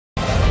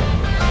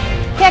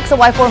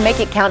KXLY4 Make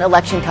It Count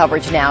election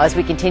coverage now as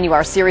we continue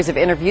our series of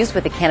interviews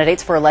with the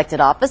candidates for elected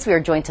office. We are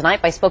joined tonight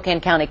by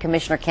Spokane County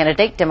Commissioner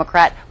candidate,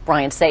 Democrat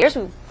Bryan Sayrs.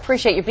 We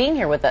appreciate you being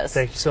here with us.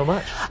 Thank you so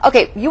much.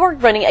 Okay, you are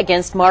running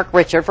against Mark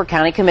Richard for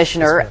County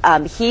Commissioner.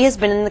 He has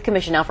been in the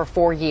commission now for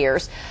 4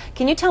 years.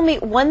 Can you tell me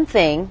one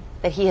thing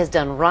that he has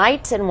done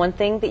right and one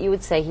thing that you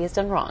would say he has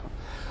done wrong?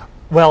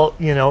 Well,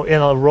 you know,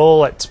 in a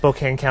role at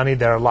Spokane County,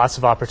 there are lots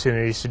of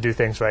opportunities to do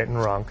things right and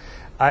wrong.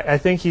 I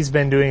think he's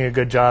been doing a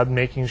good job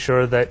making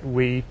sure that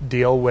we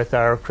deal with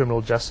our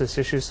criminal justice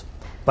issues.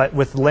 But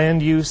with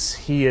land use,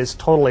 he is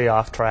totally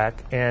off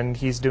track, and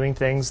he's doing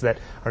things that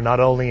are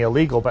not only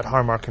illegal but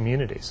harm our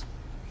communities.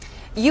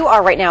 You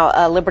are right now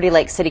a Liberty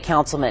Lake City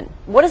Councilman.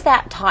 What has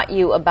that taught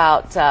you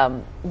about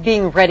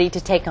being ready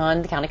to take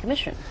on the County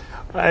Commission?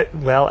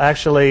 Well,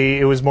 actually,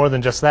 it was more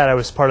than just that. I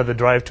was part of the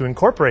drive to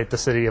incorporate the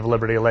city of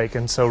Liberty Lake,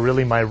 and so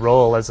really my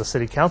role as a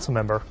city council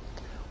member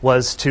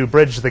was to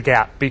bridge the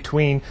gap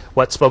between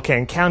what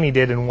Spokane County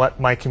did and what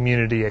my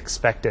community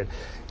expected.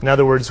 In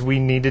other words, we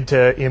needed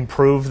to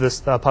improve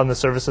this upon the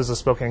services of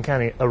Spokane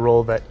County, a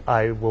role that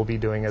I will be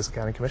doing as a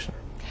county commissioner.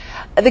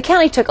 The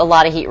county took a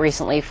lot of heat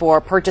recently for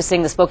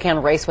purchasing the Spokane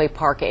Raceway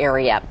Park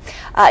area.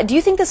 Do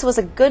you think this was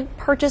a good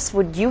purchase?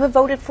 Would you have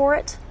voted for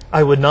it?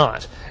 I would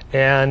not.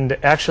 And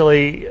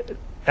actually,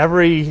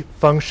 every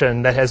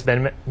function that has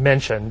been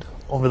mentioned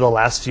over the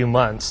last few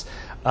months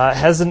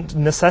hasn't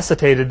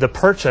necessitated the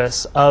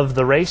purchase of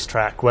the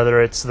racetrack, whether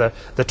it's the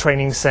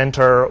training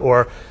center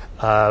or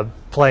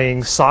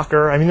playing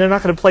soccer. I mean, they're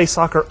not going to play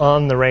soccer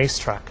on the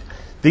racetrack.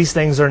 These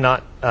things are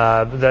not,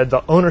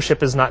 the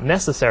ownership is not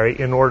necessary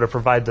in order to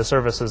provide the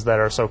services that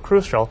are so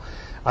crucial.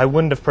 I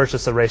wouldn't have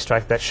purchased a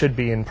racetrack that should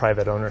be in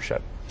private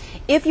ownership.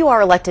 If you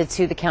are elected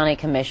to the county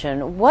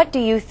commission, what do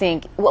you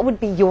think, what would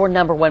be your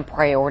 #1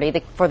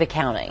 priority for the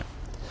county?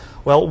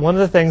 Well, one of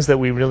the things that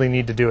we really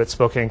need to do at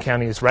Spokane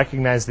County is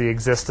recognize the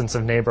existence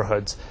of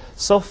neighborhoods.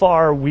 So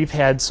far, we've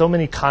had so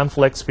many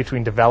conflicts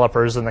between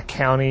developers and the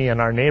county and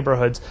our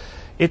neighborhoods.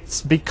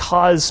 It's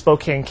because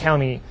Spokane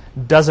County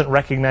doesn't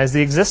recognize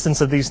the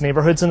existence of these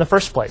neighborhoods in the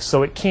first place,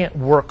 so it can't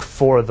work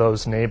for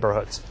those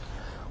neighborhoods.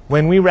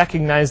 When we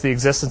recognize the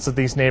existence of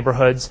these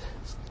neighborhoods,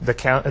 the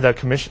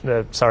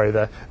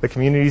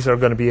communities are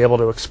going to be able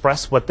to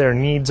express what their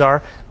needs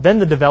are. Then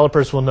the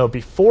developers will know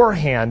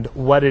beforehand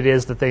what it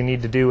is that they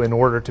need to do in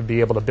order to be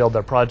able to build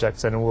their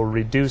projects, and it will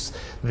reduce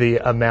the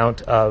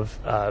amount of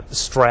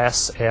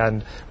stress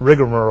and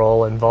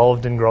rigmarole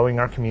involved in growing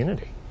our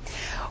community.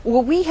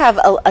 Well, we have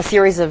a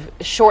series of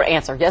short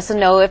answer, yes and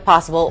no if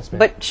possible,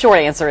 but short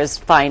answer is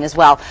fine as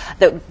well.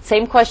 The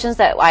same questions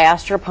that I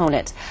asked your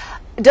opponent.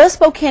 Does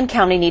Spokane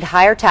County need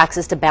higher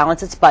taxes to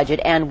balance its budget,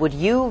 and would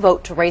you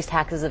vote to raise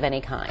taxes of any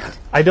kind?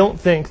 I don't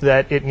think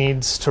that it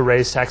needs to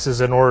raise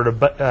taxes in order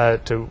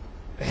to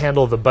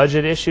handle the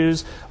budget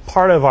issues.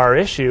 Part of our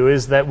issue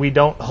is that we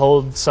don't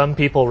hold some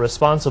people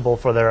responsible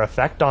for their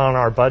effect on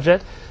our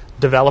budget.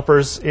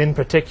 Developers in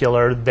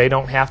particular, they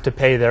don't have to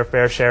pay their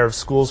fair share of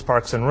schools,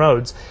 parks, and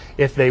roads.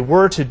 If they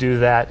were to do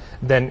that,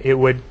 then it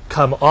would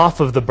come off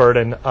of the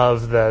burden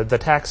of the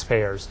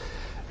taxpayers.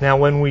 Now,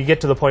 when we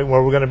get to the point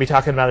where we're going to be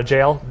talking about a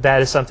jail,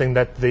 that is something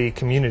that the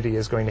community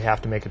is going to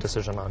have to make a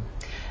decision on.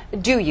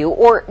 Do you,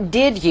 or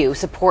did you,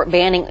 support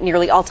banning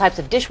nearly all types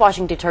of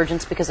dishwashing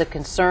detergents because of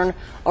concern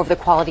over the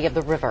quality of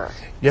the river?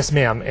 Yes,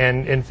 ma'am.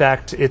 And in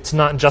fact, it's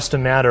not just a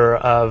matter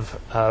of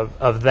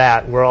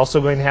that. We're also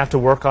going to have to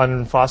work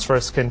on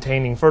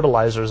phosphorus-containing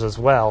fertilizers as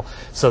well,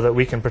 so that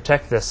we can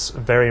protect this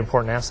very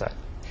important asset.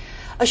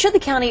 Should the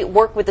county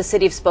work with the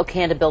city of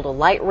Spokane to build a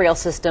light rail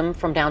system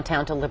from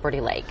downtown to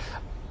Liberty Lake?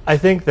 I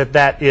think that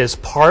that is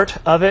part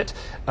of it.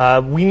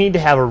 We need to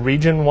have a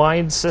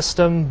region-wide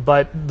system,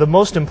 but the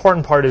most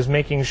important part is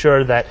making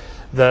sure that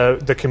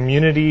the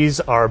communities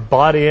are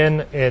bought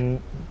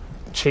in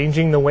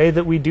changing the way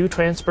that we do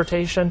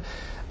transportation.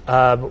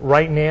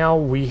 Right now,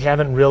 we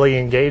haven't really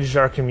engaged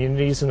our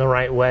communities in the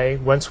right way.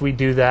 Once we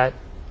do that,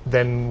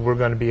 then we're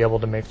going to be able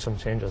to make some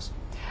changes.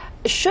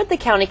 Should the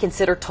county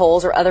consider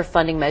tolls or other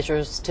funding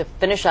measures to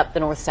finish up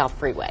the North-South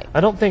Freeway? I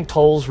don't think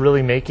tolls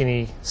really make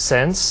any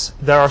sense.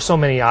 There are so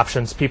many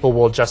options people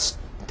will just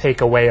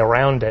take away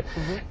around it.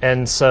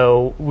 And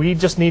so we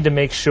just need to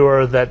make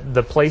sure that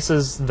the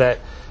places that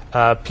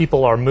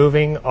people are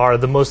moving are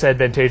the most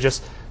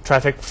advantageous.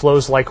 Traffic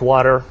flows like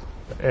water.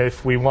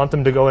 If we want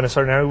them to go in a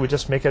certain area, we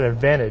just make it an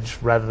advantage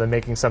rather than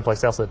making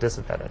someplace else a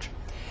disadvantage.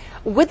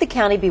 Would the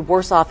county be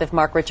worse off if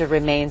Mark Richard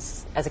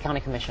remains as a county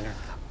commissioner?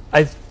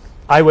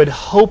 I would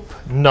hope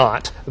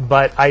not,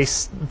 but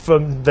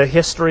from the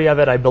history of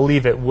it, I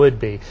believe it would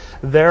be.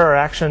 There are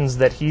actions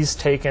that he's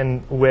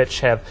taken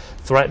which have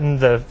threatened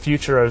the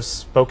future of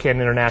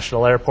Spokane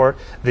International Airport,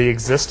 the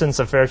existence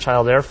of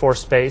Fairchild Air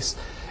Force Base.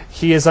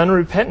 He is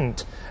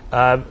unrepentant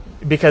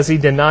because he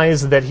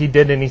denies that he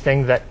did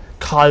anything that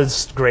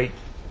caused great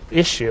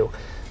issue.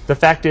 The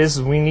fact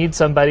is, we need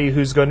somebody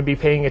who's going to be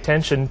paying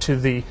attention to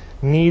the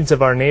needs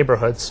of our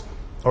neighborhoods,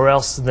 or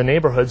else the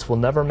neighborhoods will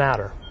never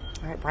matter.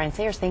 All right, Bryan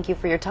Sayrs, thank you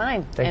for your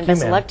time. Thank you, and best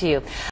ma'am. of luck to you.